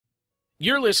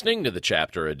You're listening to the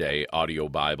Chapter a Day audio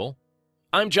Bible.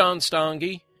 I'm John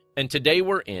Stange, and today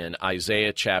we're in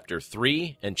Isaiah chapter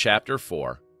 3 and chapter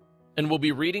 4, and we'll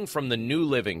be reading from the New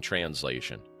Living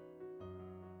Translation.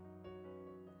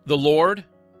 The Lord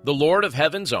of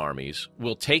heaven's armies,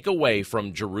 will take away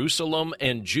from Jerusalem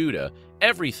and Judah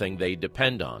everything they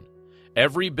depend on,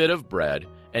 every bit of bread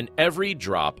and every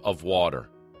drop of water,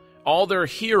 all their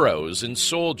heroes and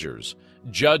soldiers,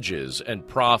 judges and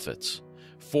prophets,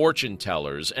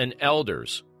 fortune-tellers and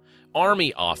elders,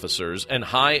 army officers and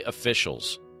high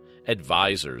officials,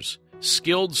 advisors,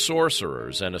 skilled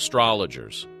sorcerers and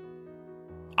astrologers.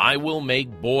 I will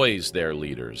make boys their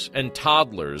leaders and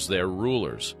toddlers their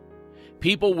rulers.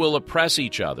 People will oppress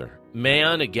each other,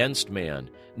 man against man,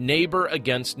 neighbor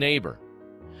against neighbor.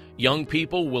 Young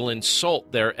people will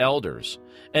insult their elders,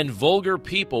 and vulgar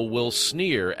people will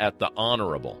sneer at the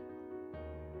honorable.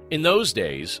 In those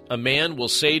days, a man will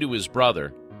say to his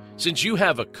brother, "Since you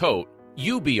have a coat,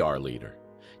 you be our leader.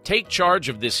 Take charge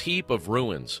of this heap of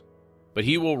ruins." But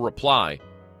he will reply,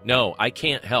 "No, I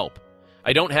can't help.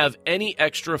 I don't have any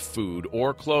extra food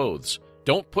or clothes.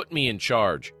 Don't put me in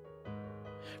charge."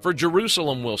 For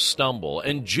Jerusalem will stumble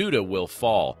and Judah will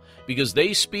fall, because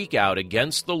they speak out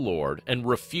against the Lord and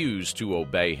refuse to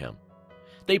obey him.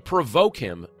 They provoke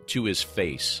him to his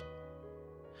face.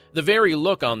 The very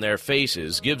look on their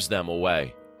faces gives them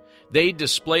away. They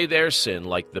display their sin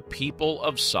like the people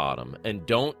of Sodom and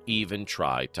don't even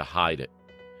try to hide it.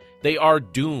 They are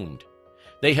doomed.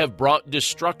 They have brought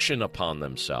destruction upon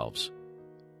themselves.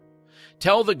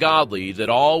 Tell the godly that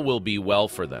all will be well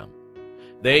for them.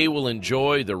 They will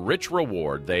enjoy the rich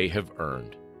reward they have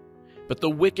earned. But the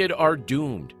wicked are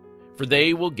doomed, for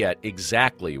they will get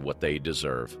exactly what they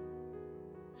deserve.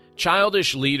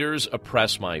 Childish leaders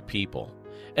oppress my people,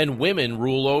 and women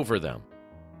rule over them.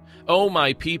 O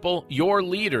my people, your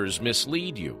leaders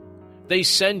mislead you. They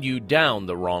send you down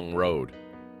the wrong road.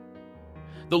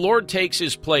 The Lord takes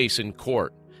his place in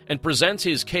court and presents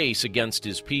his case against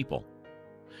his people.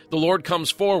 The Lord comes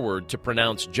forward to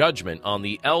pronounce judgment on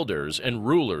the elders and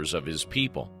rulers of his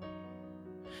people.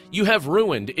 You have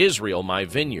ruined Israel, my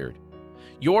vineyard.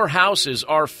 Your houses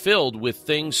are filled with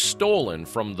things stolen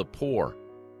from the poor.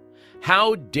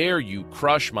 How dare you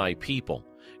crush my people,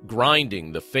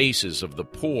 grinding the faces of the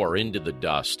poor into the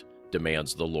dust,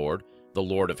 demands the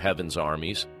Lord of heaven's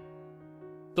armies.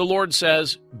 The Lord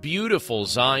says, "Beautiful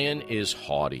Zion is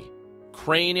haughty,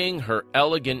 craning her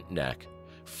elegant neck,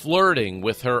 flirting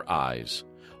with her eyes,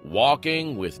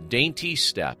 walking with dainty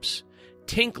steps,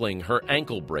 tinkling her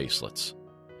ankle bracelets.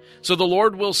 So the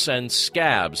Lord will send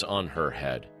scabs on her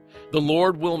head. The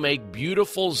Lord will make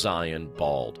beautiful Zion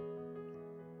bald.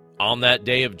 On that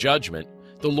day of judgment,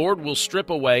 the Lord will strip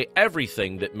away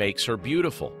everything that makes her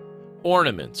beautiful: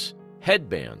 ornaments,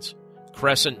 headbands,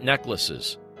 crescent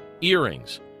necklaces,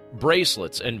 earrings,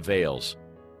 bracelets and veils,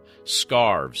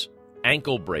 scarves,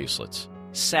 ankle bracelets,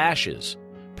 sashes,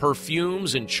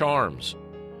 perfumes and charms,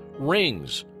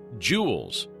 rings,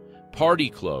 jewels, party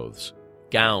clothes,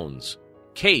 gowns,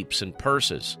 capes and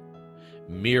purses,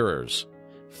 mirrors,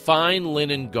 fine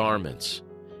linen garments,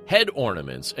 head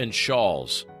ornaments and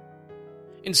shawls.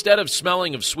 Instead of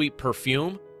smelling of sweet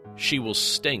perfume, she will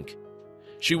stink.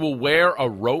 She will wear a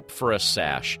rope for a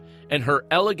sash, and her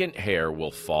elegant hair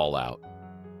will fall out.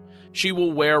 She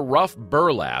will wear rough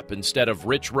burlap instead of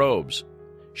rich robes.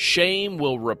 Shame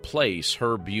will replace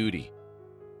her beauty.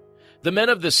 The men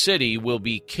of the city will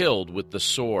be killed with the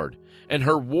sword, and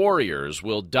her warriors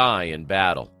will die in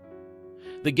battle.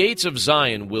 The gates of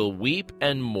Zion will weep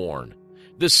and mourn.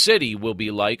 The city will be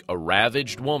like a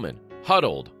ravaged woman,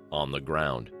 huddled on the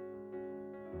ground.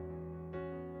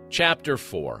 Chapter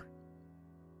 4.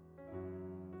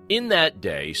 In that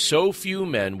day, so few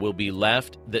men will be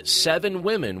left that 7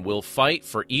 women will fight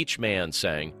for each man,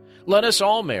 saying, "Let us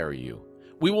all marry you.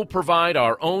 We will provide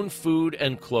our own food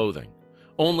and clothing.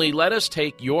 Only let us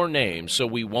take your name so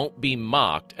we won't be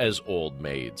mocked as old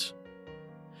maids."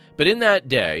 But in that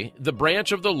day, the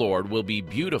branch of the Lord will be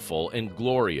beautiful and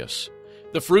glorious.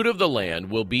 The fruit of the land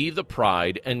will be the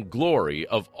pride and glory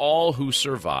of all who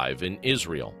survive in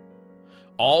Israel.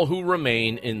 All who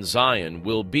remain in Zion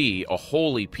will be a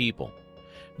holy people,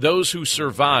 those who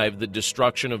survive the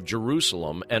destruction of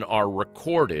Jerusalem and are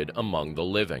recorded among the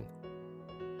living.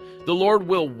 The Lord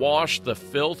will wash the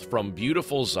filth from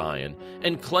beautiful Zion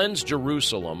and cleanse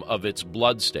Jerusalem of its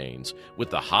bloodstains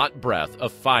with the hot breath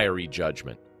of fiery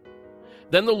judgment.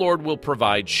 Then the Lord will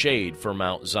provide shade for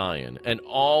Mount Zion and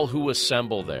all who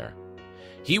assemble there.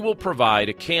 He will provide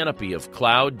a canopy of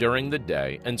cloud during the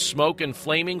day and smoke and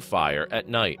flaming fire at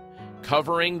night,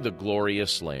 covering the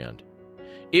glorious land.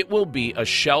 It will be a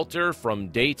shelter from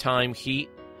daytime heat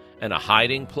and a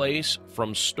hiding place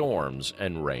from storms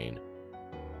and rain.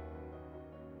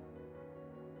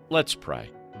 Let's pray.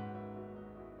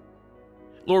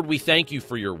 Lord, we thank you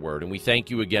for your word, and we thank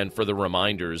you again for the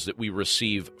reminders that we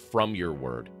receive from your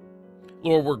word.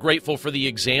 Lord, we're grateful for the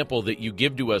example that you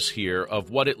give to us here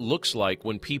of what it looks like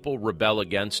when people rebel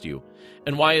against you,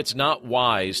 and why it's not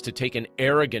wise to take an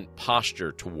arrogant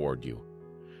posture toward you.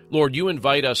 Lord, you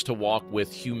invite us to walk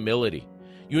with humility.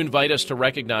 You invite us to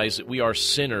recognize that we are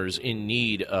sinners in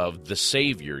need of the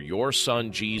Savior, your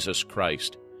Son, Jesus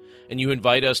Christ. And you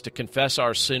invite us to confess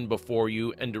our sin before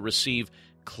you and to receive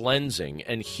cleansing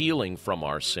and healing from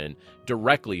our sin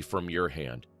directly from your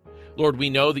hand. Lord, we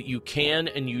know that you can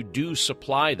and you do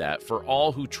supply that for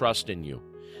all who trust in you.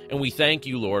 And we thank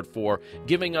you, Lord, for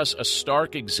giving us a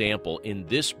stark example in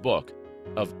this book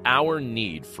of our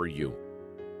need for you.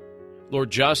 Lord,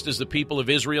 just as the people of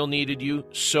Israel needed you,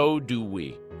 so do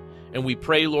we. And we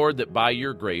pray, Lord, that by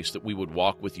your grace that we would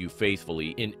walk with you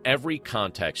faithfully in every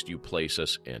context you place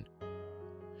us in.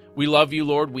 We love you,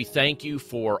 Lord. We thank you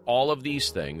for all of these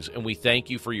things, and we thank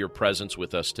you for your presence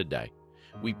with us today.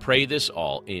 We pray this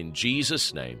all in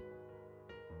Jesus' name.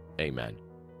 Amen.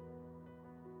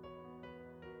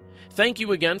 Thank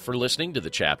you again for listening to the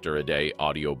Chapter a Day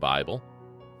audio Bible.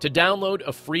 To download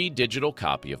a free digital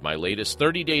copy of my latest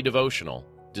 30-day devotional,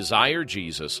 Desire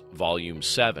Jesus, Volume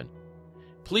 7,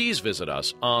 please visit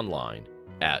us online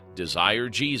at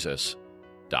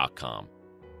desirejesus.com.